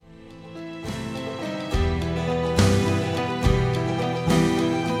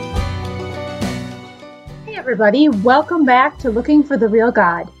everybody, welcome back to Looking for the Real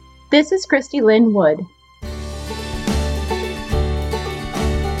God. This is Christy Lynn Wood.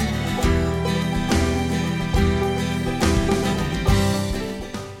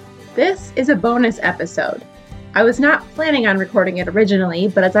 This is a bonus episode. I was not planning on recording it originally,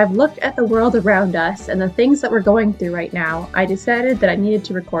 but as I've looked at the world around us and the things that we're going through right now, I decided that I needed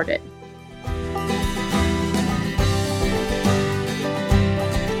to record it.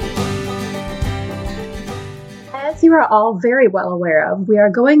 As you are all very well aware of, we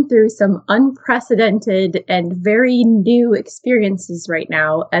are going through some unprecedented and very new experiences right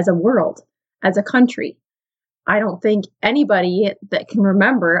now as a world, as a country. I don't think anybody that can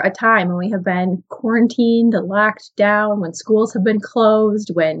remember a time when we have been quarantined, locked down, when schools have been closed,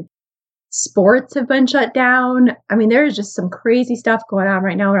 when sports have been shut down. I mean, there's just some crazy stuff going on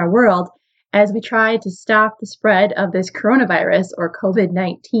right now in our world as we try to stop the spread of this coronavirus or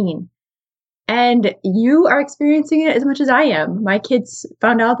COVID-19. And you are experiencing it as much as I am. My kids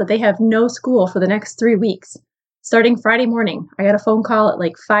found out that they have no school for the next 3 weeks. Starting Friday morning, I got a phone call at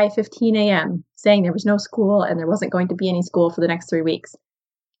like 5:15 a.m. saying there was no school and there wasn't going to be any school for the next 3 weeks.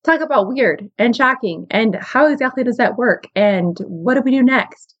 Talk about weird and shocking, and how exactly does that work, and what do we do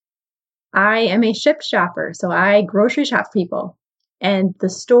next? I am a Shipt shopper, so I grocery shop for people. And the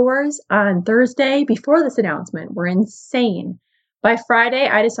stores on Thursday before this announcement were insane. By Friday,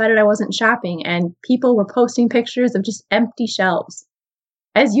 I decided I wasn't shopping, and people were posting pictures of just empty shelves.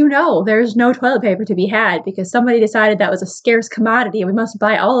 As you know, there's no toilet paper to be had because somebody decided that was a scarce commodity and we must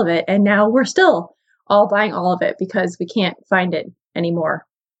buy all of it. And now we're still all buying all of it because we can't find it anymore.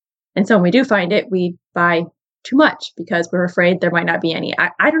 And so when we do find it, we buy too much because we're afraid there might not be any.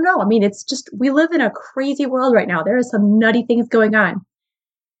 I don't know. I mean, it's just, we live in a crazy world right now. There are some nutty things going on.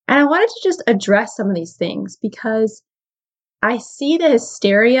 And I wanted to just address some of these things because I see the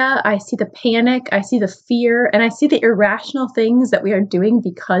hysteria, I see the panic, I see the fear, and I see the irrational things that we are doing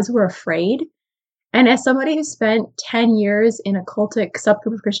because we're afraid. And as somebody who spent 10 years in a cultic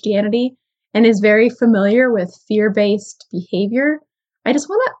subgroup of Christianity and is very familiar with fear-based behavior, I just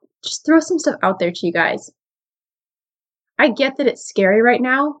want to just throw some stuff out there to you guys. I get that it's scary right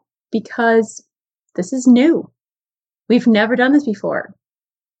now because this is new. We've never done this before.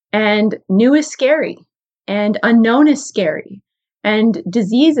 And new is scary. And unknown is scary, and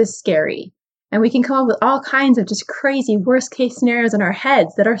disease is scary, and we can come up with all kinds of just crazy worst case scenarios in our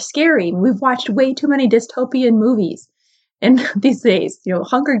heads that are scary. We've watched way too many dystopian movies and these days,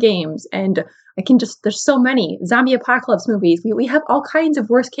 Hunger Games, and there's so many zombie apocalypse movies. We have all kinds of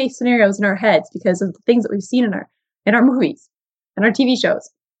worst case scenarios in our heads because of the things that we've seen in our movies and our TV shows.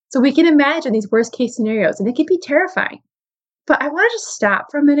 So we can imagine these worst case scenarios, and it can be terrifying. But I want to just stop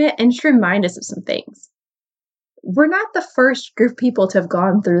for a minute and just remind us of some things. We're not the first group of people to have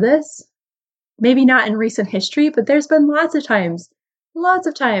gone through this. Maybe not in recent history, but there's been lots of times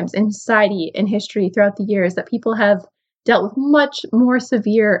in society and history throughout the years that people have dealt with much more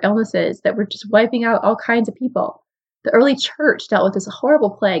severe illnesses that were just wiping out all kinds of people. The early church dealt with this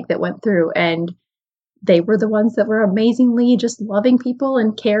horrible plague that went through, and they were the ones that were amazingly just loving people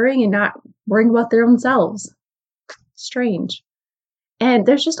and caring and not worrying about their own selves. Strange. And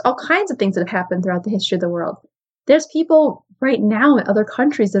there's just all kinds of things that have happened throughout the history of the world. There's people right now in other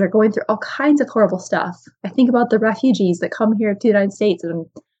countries that are going through all kinds of horrible stuff. I think about the refugees that come here to the United States and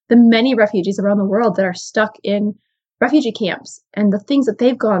the many refugees around the world that are stuck in refugee camps and the things that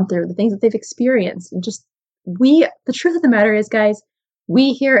they've gone through, the things that they've experienced. And just the truth of the matter is, guys,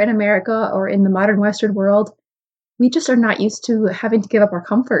 we here in America or in the modern Western world, we just are not used to having to give up our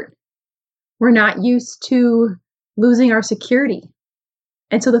comfort. We're not used to losing our security.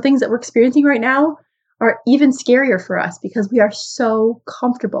 And so the things that we're experiencing right now are even scarier for us because we are so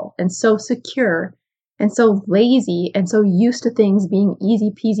comfortable and so secure and so lazy and so used to things being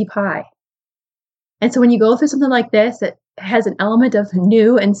easy peasy pie. And so when you go through something like this that has an element of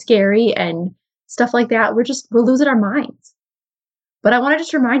new and scary and stuff like that, we're losing our minds. But I want to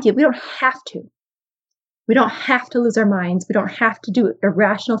just remind you, we don't have to. We don't have to lose our minds. We don't have to do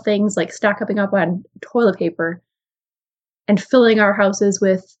irrational things like stocking up on toilet paper and filling our houses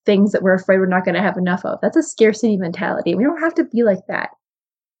with things that we're afraid we're not going to have enough of. That's a scarcity mentality. We don't have to be like that.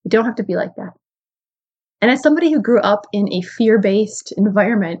 We don't have to be like that. And as somebody who grew up in a fear-based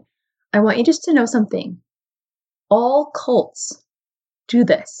environment, I want you just to know something. All cults do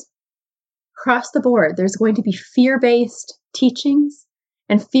this. Across the board, there's going to be fear-based teachings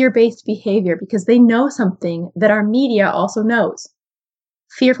and fear-based behavior because they know something that our media also knows.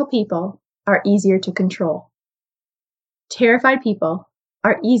 Fearful people are easier to control. Terrified people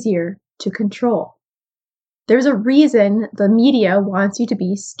are easier to control. There's a reason the media wants you to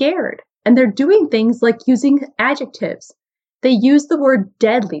be scared. And they're doing things like using adjectives. They use the word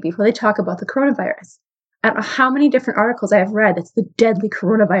deadly before they talk about the coronavirus. I don't know how many different articles I have read that's the deadly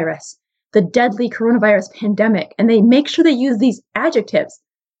coronavirus, the deadly coronavirus pandemic, and they make sure they use these adjectives.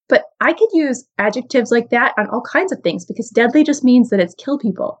 But I could use adjectives like that on all kinds of things because deadly just means that it's killed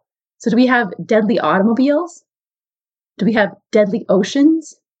people. So do we have deadly automobiles? Do we have deadly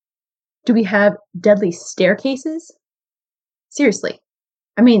oceans? Do we have deadly staircases? Seriously.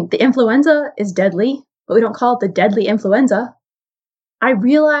 I mean, the influenza is deadly, but we don't call it the deadly influenza. I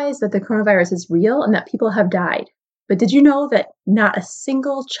realize that the coronavirus is real and that people have died. But did you know that not a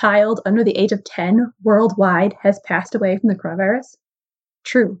single child under the age of 10 worldwide has passed away from the coronavirus?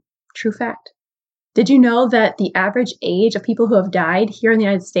 True fact. Did you know that the average age of people who have died here in the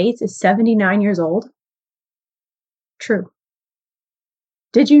United States is 79 years old? True.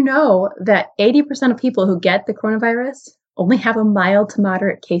 Did you know that 80% of people who get the coronavirus only have a mild to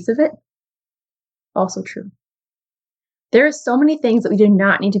moderate case of it? Also true. There are so many things that we do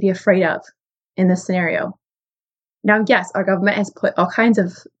not need to be afraid of in this scenario. Now, yes, our government has put all kinds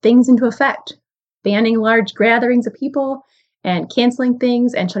of things into effect, banning large gatherings of people and canceling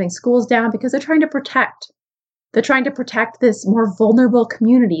things and shutting schools down because they're trying to protect. They're trying to protect this more vulnerable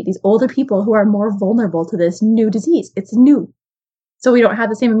community, these older people who are more vulnerable to this new disease. It's new. So we don't have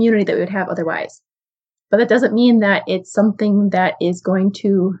the same immunity that we would have otherwise. But that doesn't mean that it's something that is going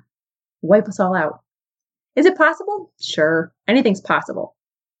to wipe us all out. Is it possible? Sure. Anything's possible.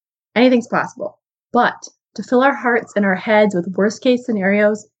 Anything's possible. But to fill our hearts and our heads with worst case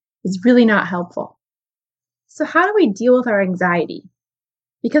scenarios is really not helpful. So how do we deal with our anxiety?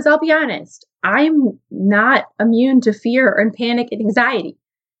 Because I'll be honest, I'm not immune to fear and panic and anxiety.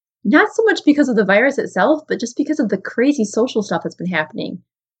 Not so much because of the virus itself, but just because of the crazy social stuff that's been happening.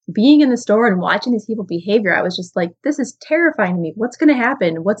 Being in the store and watching these people's behavior, I was just like, this is terrifying to me. What's going to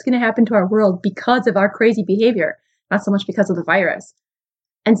happen? What's going to happen to our world because of our crazy behavior? Not so much because of the virus.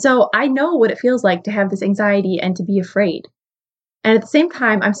 And so I know what it feels like to have this anxiety and to be afraid. And at the same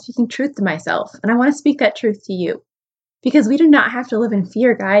time, I'm speaking truth to myself. And I want to speak that truth to you. Because we do not have to live in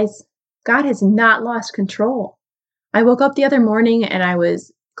fear, guys. God has not lost control. I woke up the other morning and I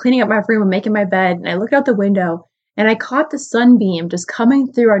was cleaning up my room and making my bed. And I looked out the window and I caught the sunbeam just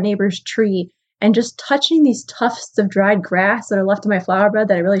coming through our neighbor's tree and just touching these tufts of dried grass that are left in my flower bed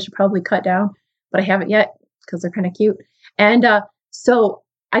that I really should probably cut down, but I haven't yet because they're kind of cute. And so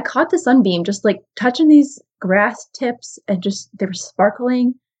I caught the sunbeam just like touching these grass tips and just they were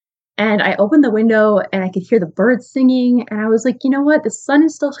sparkling. And I opened the window and I could hear the birds singing. And I was like, you know what? The sun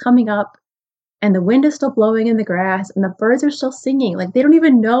is still coming up and the wind is still blowing in the grass and the birds are still singing. Like they don't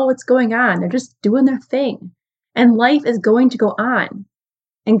even know what's going on. They're just doing their thing. And life is going to go on.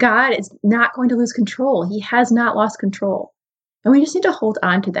 And God is not going to lose control. He has not lost control. And we just need to hold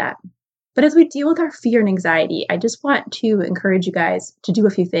on to that. But as we deal with our fear and anxiety, I just want to encourage you guys to do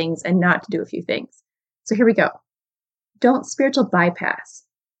a few things and not to do a few things. So here we go. Don't spiritual bypass.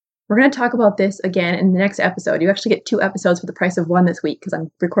 We're going to talk about this again in the next episode. You actually get 2 episodes for the price of 1 this week because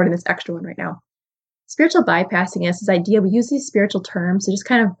I'm recording this extra one right now. Spiritual bypassing is this idea we use these spiritual terms to just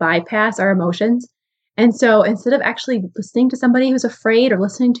kind of bypass our emotions. And so instead of actually listening to somebody who's afraid or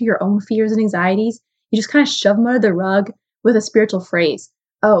listening to your own fears and anxieties, you just kind of shove them under the rug with a spiritual phrase.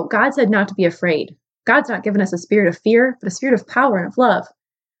 Oh, God said not to be afraid. God's not given us a spirit of fear, but a spirit of power and of love.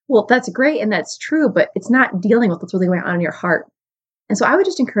 Well, that's great and that's true, but it's not dealing with what's really going on in your heart. And so I would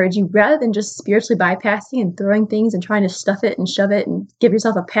just encourage you, rather than just spiritually bypassing and throwing things and trying to stuff it and shove it and give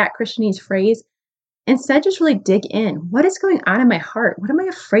yourself a pat Christianese phrase, instead just really dig in. What is going on in my heart? What am I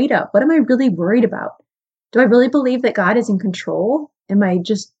afraid of? What am I really worried about? Do I really believe that God is in control? Am I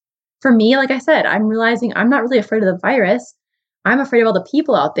just, for me, like I said, I'm realizing I'm not really afraid of the virus. I'm afraid of all the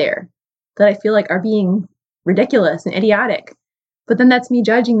people out there that I feel like are being ridiculous and idiotic. But then that's me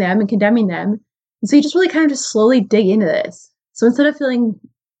judging them and condemning them. And so you just really kind of just slowly dig into this. So instead of feeling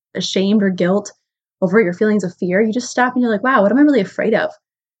ashamed or guilt over your feelings of fear, you just stop and you're like, wow, what am I really afraid of?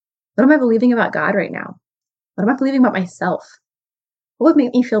 What am I believing about God right now? What am I believing about myself? What would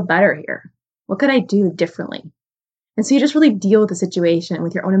make me feel better here? What could I do differently? And so you just really deal with the situation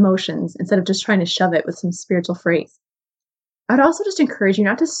with your own emotions instead of just trying to shove it with some spiritual phrase. I'd also just encourage you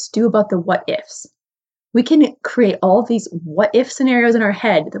not to stew about the what ifs. We can create all of these what if scenarios in our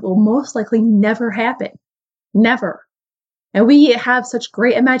head that will most likely never happen. Never. And we have such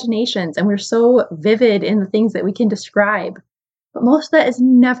great imaginations and we're so vivid in the things that we can describe. But most of that is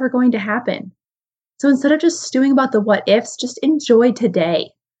never going to happen. So instead of just stewing about the what ifs, just enjoy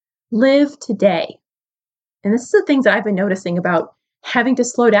today. Live today. And this is the things that I've been noticing about having to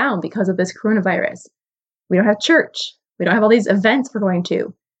slow down because of this coronavirus. We don't have church. We don't have all these events we're going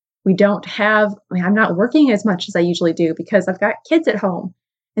to. I'm not working as much as I usually do because I've got kids at home.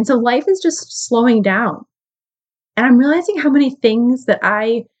 And so life is just slowing down. And I'm realizing how many things that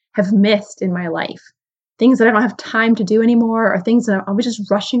I have missed in my life, things that I don't have time to do anymore, or things that I'm just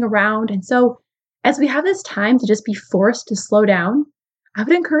rushing around. And so as we have this time to just be forced to slow down, I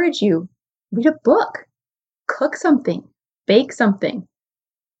would encourage you, read a book, cook something, bake something,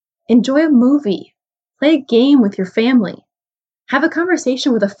 enjoy a movie, play a game with your family, have a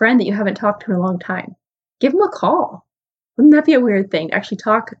conversation with a friend that you haven't talked to in a long time. Give them a call. Wouldn't that be a weird thing to actually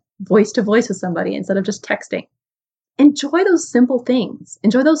talk voice to voice with somebody instead of just texting? Enjoy those simple things.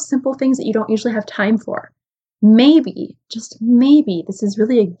 Enjoy those simple things that you don't usually have time for. Maybe, just maybe, this is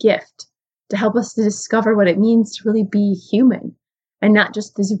really a gift to help us to discover what it means to really be human and not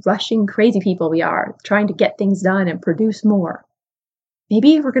just these rushing, crazy people we are, trying to get things done and produce more.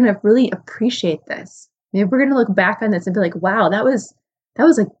 Maybe we're going to really appreciate this. Maybe we're going to look back on this and be like, wow, that was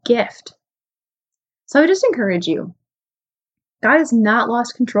a gift. So I would just encourage you. God has not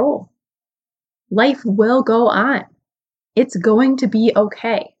lost control. Life will go on. It's going to be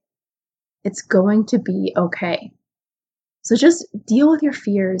okay. It's going to be okay. So just deal with your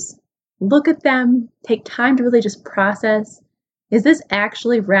fears. Look at them. Take time to really just process. Is this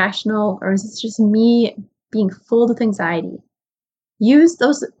actually rational, or is this just me being full of anxiety? Use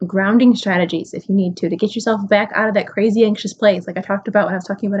those grounding strategies if you need to get yourself back out of that crazy anxious place, like I talked about when I was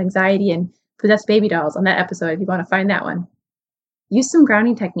talking about anxiety and possessed baby dolls on that episode, if you want to find that one. Use some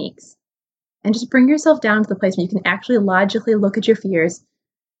grounding techniques and just bring yourself down to the place where you can actually logically look at your fears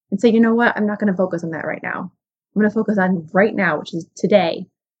and say, you know what, I'm not going to focus on that right now. I'm going to focus on right now, which is today,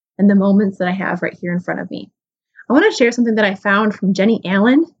 and the moments that I have right here in front of me. I want to share something that I found from Jenny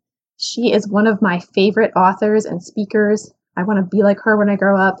Allen. She is one of my favorite authors and speakers. I want to be like her when I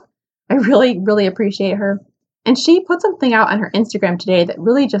grow up. I really, really appreciate her. And she put something out on her Instagram today that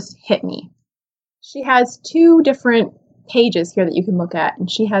really just hit me. She has 2 different pages here that you can look at, and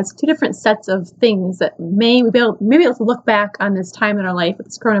she has 2 different sets of things that maybe we'll be able to look back on this time in our life with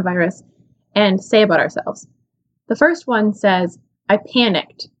this coronavirus and say about ourselves. The first one says, I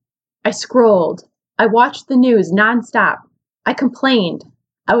panicked. I scrolled. I watched the news nonstop. I complained.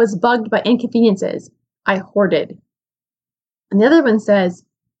 I was bugged by inconveniences. I hoarded. And the other one says,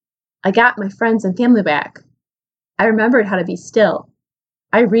 I got my friends and family back. I remembered how to be still.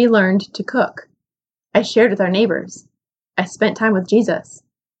 I relearned to cook. I shared with our neighbors. I spent time with Jesus.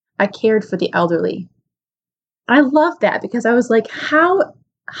 I cared for the elderly. I love that because I was like, how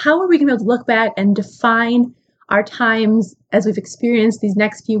are we going to be able to look back and define our times as we've experienced these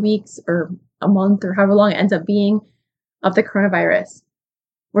next few weeks or a month or however long it ends up being of the coronavirus?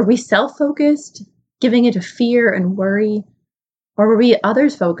 Were we self-focused, giving into fear and worry? Or were we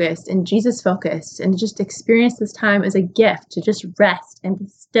others-focused and Jesus-focused and just experience this time as a gift to just rest and be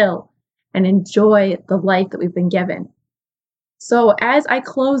still and enjoy the life that we've been given? So as I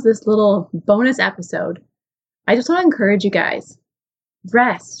close this little bonus episode, I just want to encourage you guys,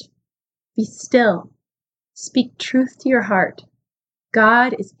 rest, be still, speak truth to your heart.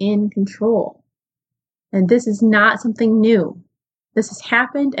 God is in control. And this is not something new. This has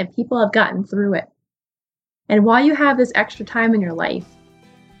happened and people have gotten through it. And while you have this extra time in your life,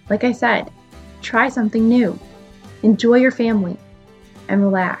 like I said, try something new. Enjoy your family and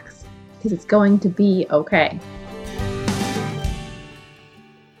relax because it's going to be okay.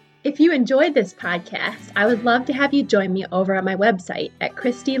 If you enjoyed this podcast, I would love to have you join me over on my website at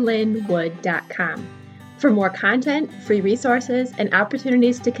ChristyLynnWood.com for more content, free resources, and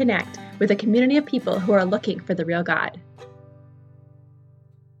opportunities to connect with a community of people who are looking for the real God.